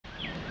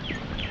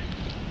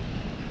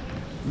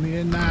Me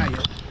and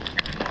Anayia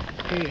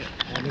here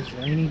on this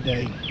rainy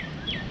day.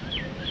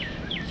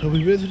 So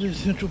we visited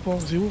Central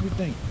Park Zoo. What we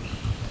think?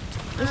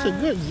 It's a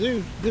good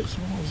zoo, good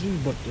small zoo,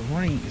 but the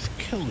rain is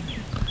killing me.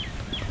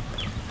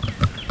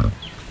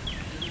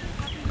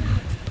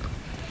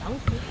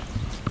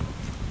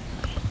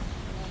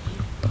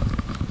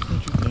 What you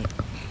think?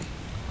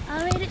 I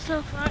rate it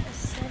so far a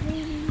 7,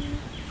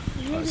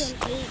 maybe an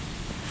 8.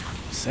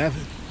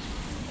 7.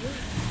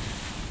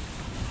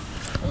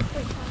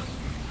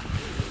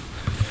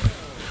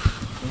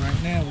 So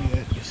right now we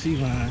at the sea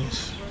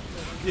lions.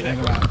 Yeah.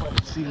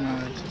 The sea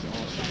lions is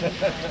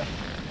awesome.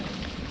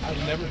 I've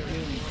never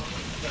been.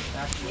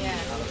 Yeah.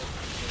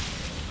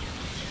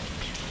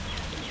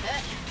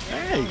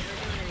 Hey. Alright,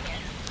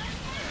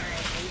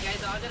 are you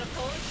guys all gonna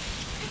pose?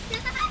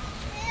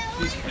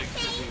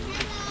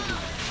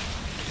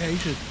 Yeah, you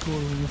should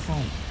record on your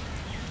phone.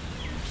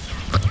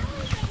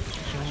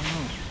 Show them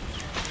out.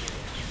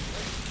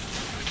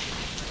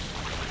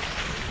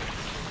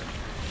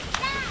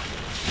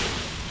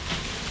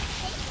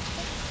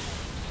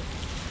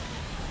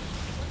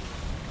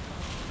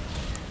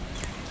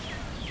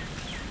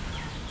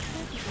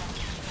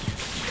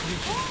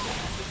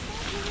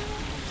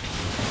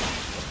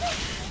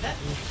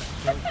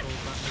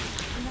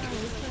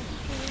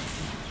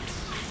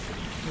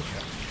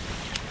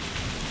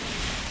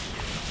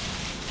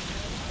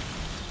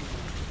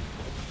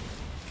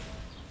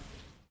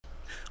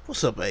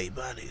 What's up,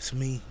 everybody? It's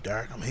me,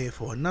 Dark. I'm here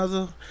for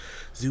another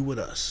Zoo with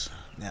Us.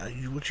 Now,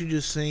 what you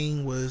just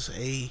seen was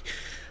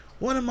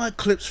one of my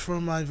clips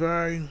from my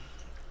very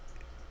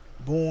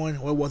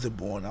wasn't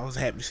born. I was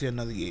happy to see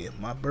another year.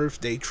 My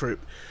birthday trip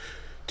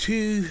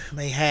to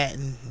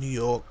Manhattan, New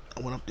York.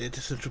 I went up there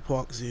to Central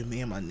Park Zoo, me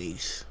and my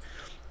niece.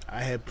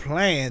 I had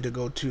planned to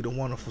go to the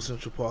wonderful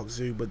Central Park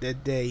Zoo, but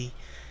that day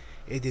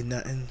it did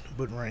nothing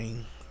but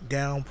rain.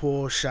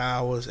 Downpour,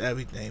 showers,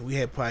 everything. We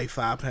had probably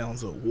 5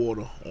 pounds of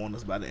water on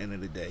us by the end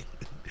of the day.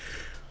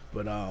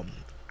 But I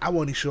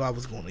wasn't sure I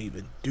was going to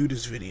even do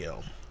this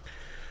video.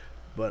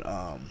 But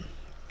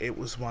it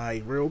was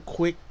my real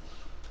quick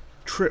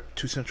trip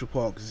to Central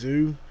Park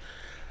Zoo.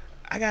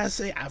 I gotta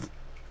say, I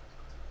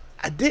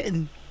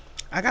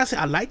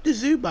liked the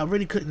zoo, but I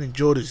really couldn't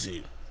enjoy the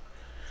zoo.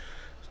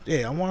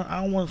 Yeah, I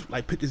don't want to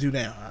like put the zoo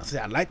down. I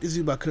said I liked the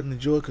zoo, but I couldn't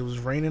enjoy it because it was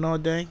raining all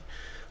day.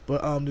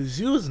 But the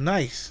zoo is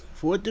nice.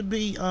 For it to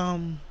be, I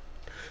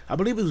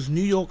believe it was New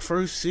York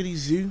first city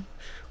zoo.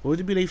 For it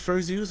to be their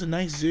first zoo, it's a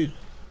nice zoo.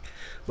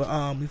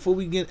 But before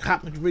we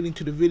hop really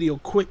into the video,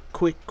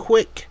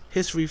 quick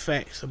history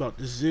facts about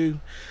the zoo.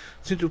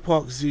 Central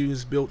Park Zoo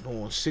is built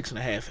on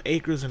 6.5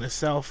 acres in the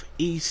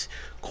southeast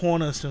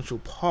corner of Central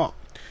Park.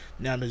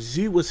 Now, the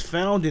zoo was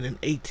founded in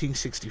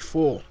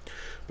 1864,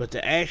 but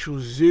the actual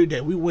zoo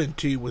that we went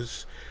to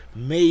was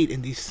made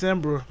in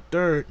December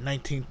 3rd,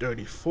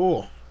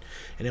 1934.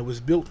 And it was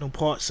built from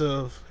parts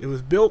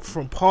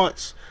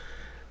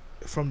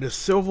from the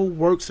Civil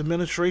Works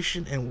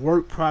Administration and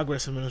Work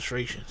Progress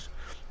Administrations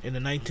in the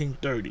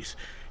 1930s.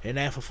 And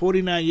after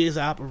 49 years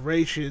of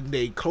operation,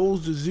 they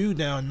closed the zoo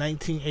down in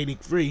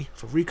 1983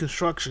 for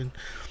reconstruction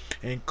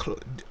and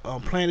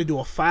plan to do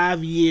a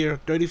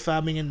 5-year,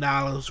 $35 million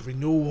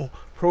renewal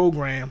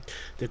program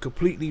to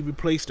completely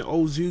replace the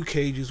old zoo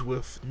cages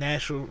with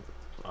national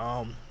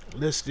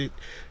listed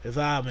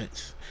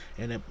environments.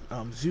 And the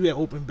zoo had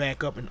opened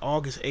back up in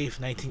August 8th,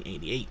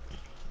 1988.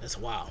 That's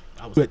wild.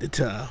 I was at the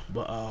time.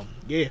 But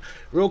yeah,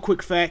 real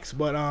quick facts.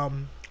 But I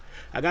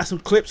got some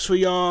clips for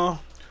y'all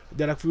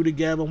that I threw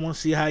together. I want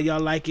to see how y'all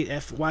like it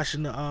after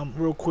watching the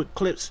real quick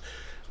clips.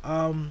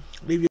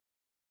 Leave your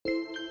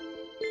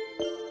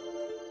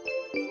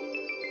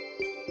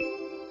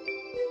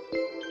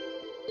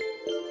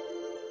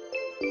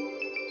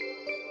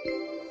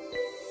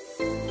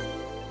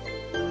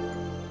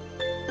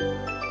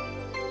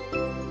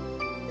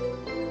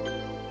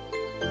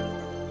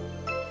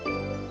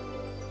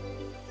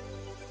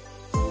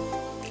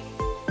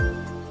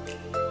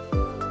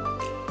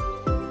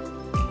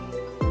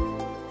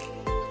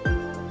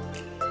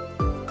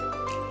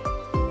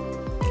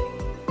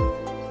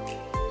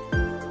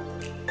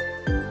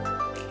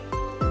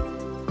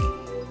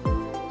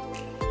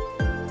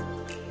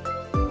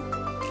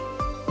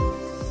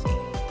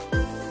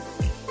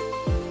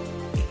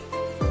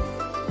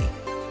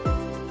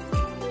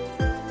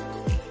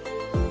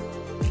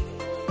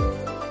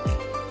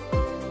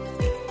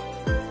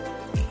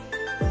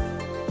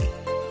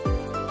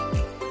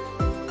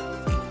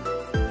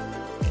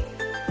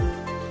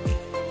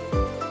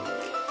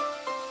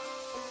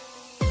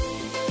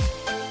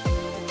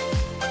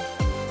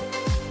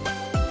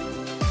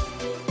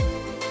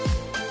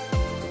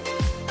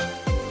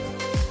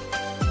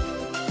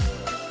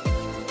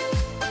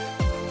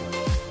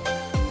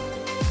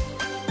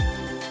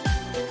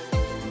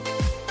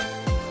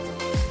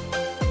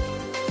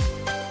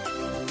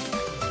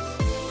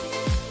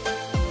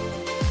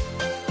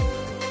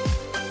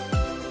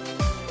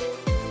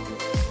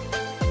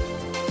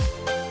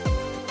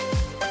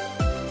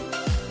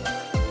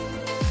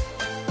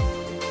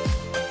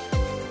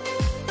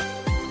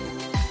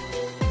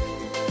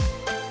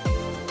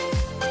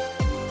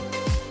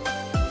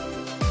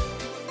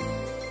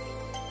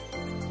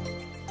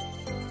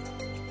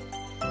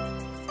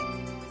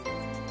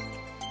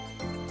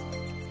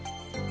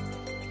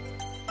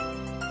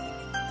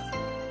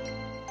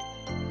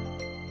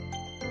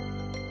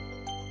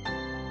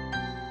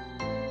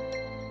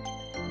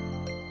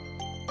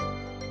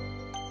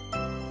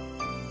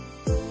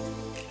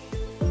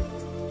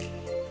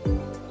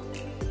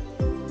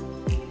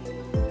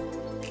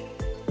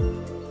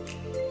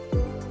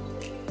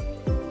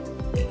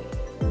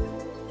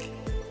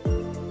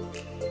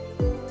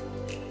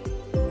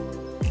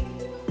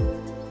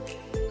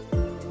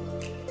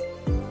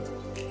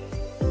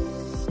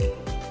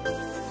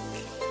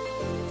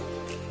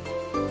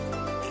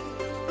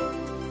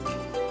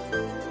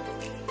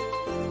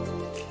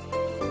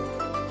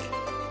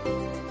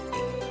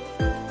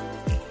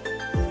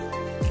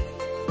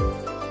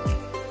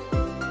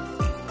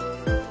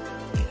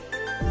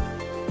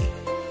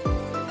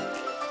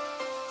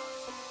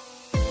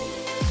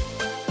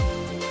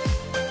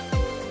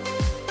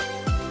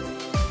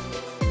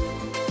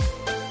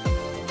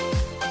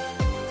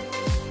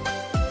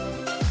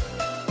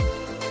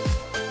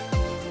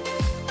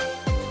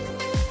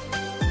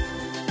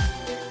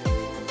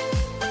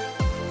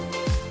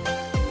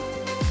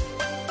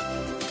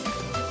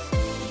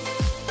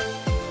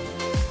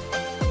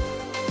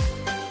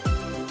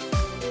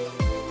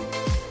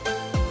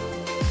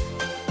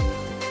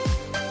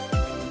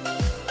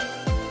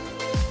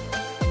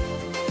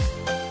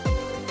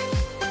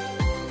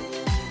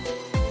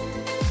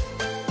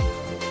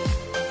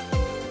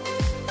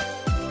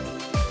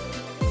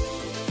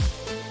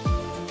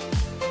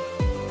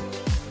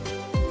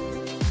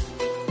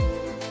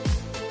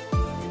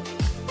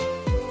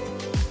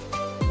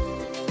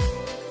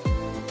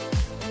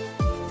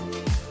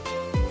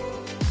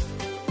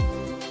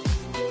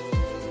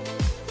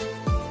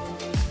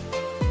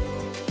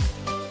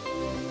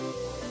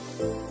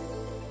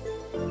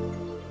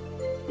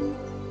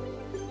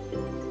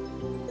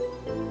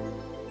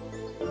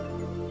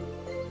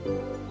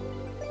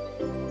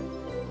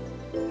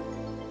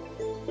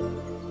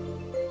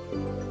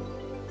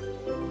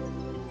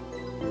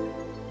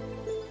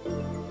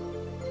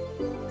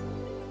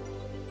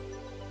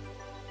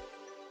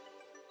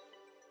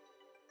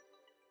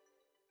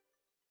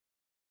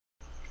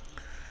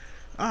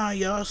Alright,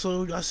 y'all.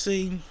 So y'all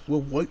seen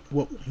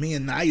what me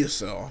and Naya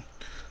saw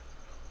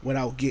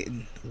without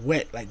getting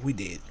wet like we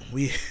did.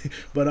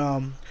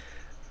 But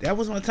that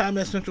was my time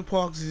at Central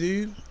Park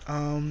Zoo.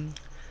 To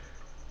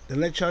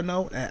let y'all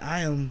know that I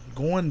am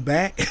going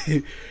back.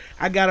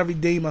 I gotta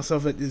redeem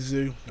myself at this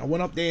zoo. I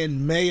went up there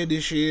in May of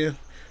this year.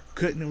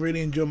 Couldn't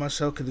really enjoy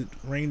myself because it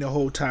rained the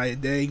whole entire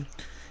day,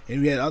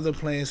 and we had other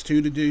plans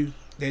too to do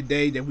that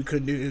day that we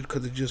couldn't do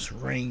because it just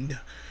rained.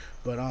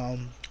 But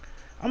I'm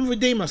gonna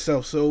redeem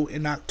myself. So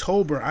in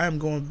October, I am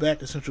going back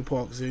to Central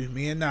Park Zoo.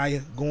 Me and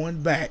Naya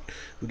going back.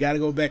 We gotta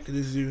go back to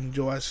the zoo and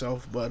enjoy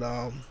ourselves. But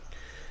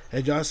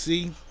as y'all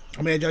see,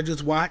 as y'all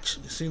just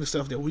watched, seen the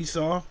stuff that we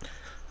saw.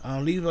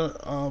 Leave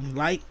a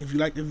like if you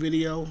like the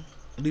video.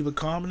 Leave a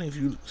comment if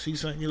you see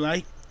something you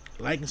like.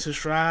 Like and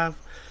subscribe.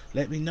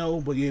 Let me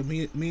know. But yeah,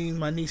 me and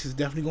my niece is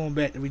definitely going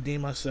back to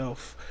redeem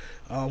myself.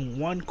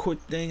 One quick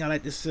thing I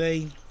like to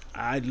say.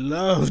 I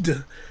loved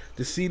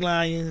the sea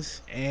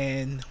lions,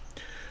 and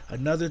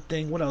another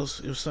thing. What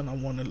else is something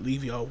I want to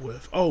leave y'all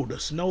with? Oh, the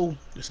snow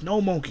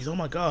monkeys. Oh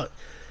my God,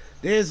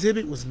 their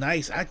exhibit was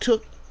nice. I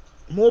took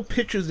more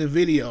pictures than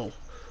video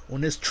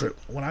on this trip.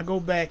 When I go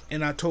back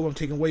in October, I'm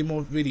taking way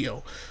more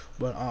video.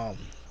 But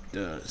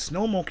the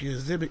snow monkey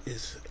exhibit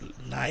is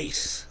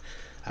nice.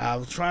 I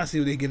was trying to see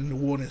if they get in the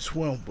water and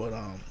swim, but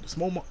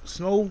the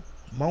snow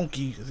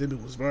monkey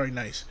exhibit was very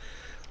nice.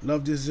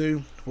 Love this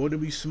zoo. For it to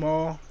be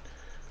small,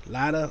 a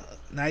lot of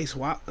nice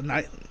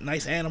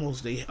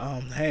animals they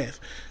have.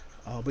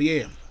 But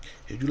yeah,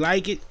 if you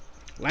like it,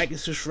 like and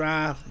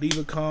subscribe. Leave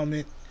a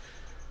comment.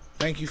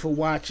 Thank you for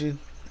watching.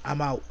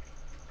 I'm out.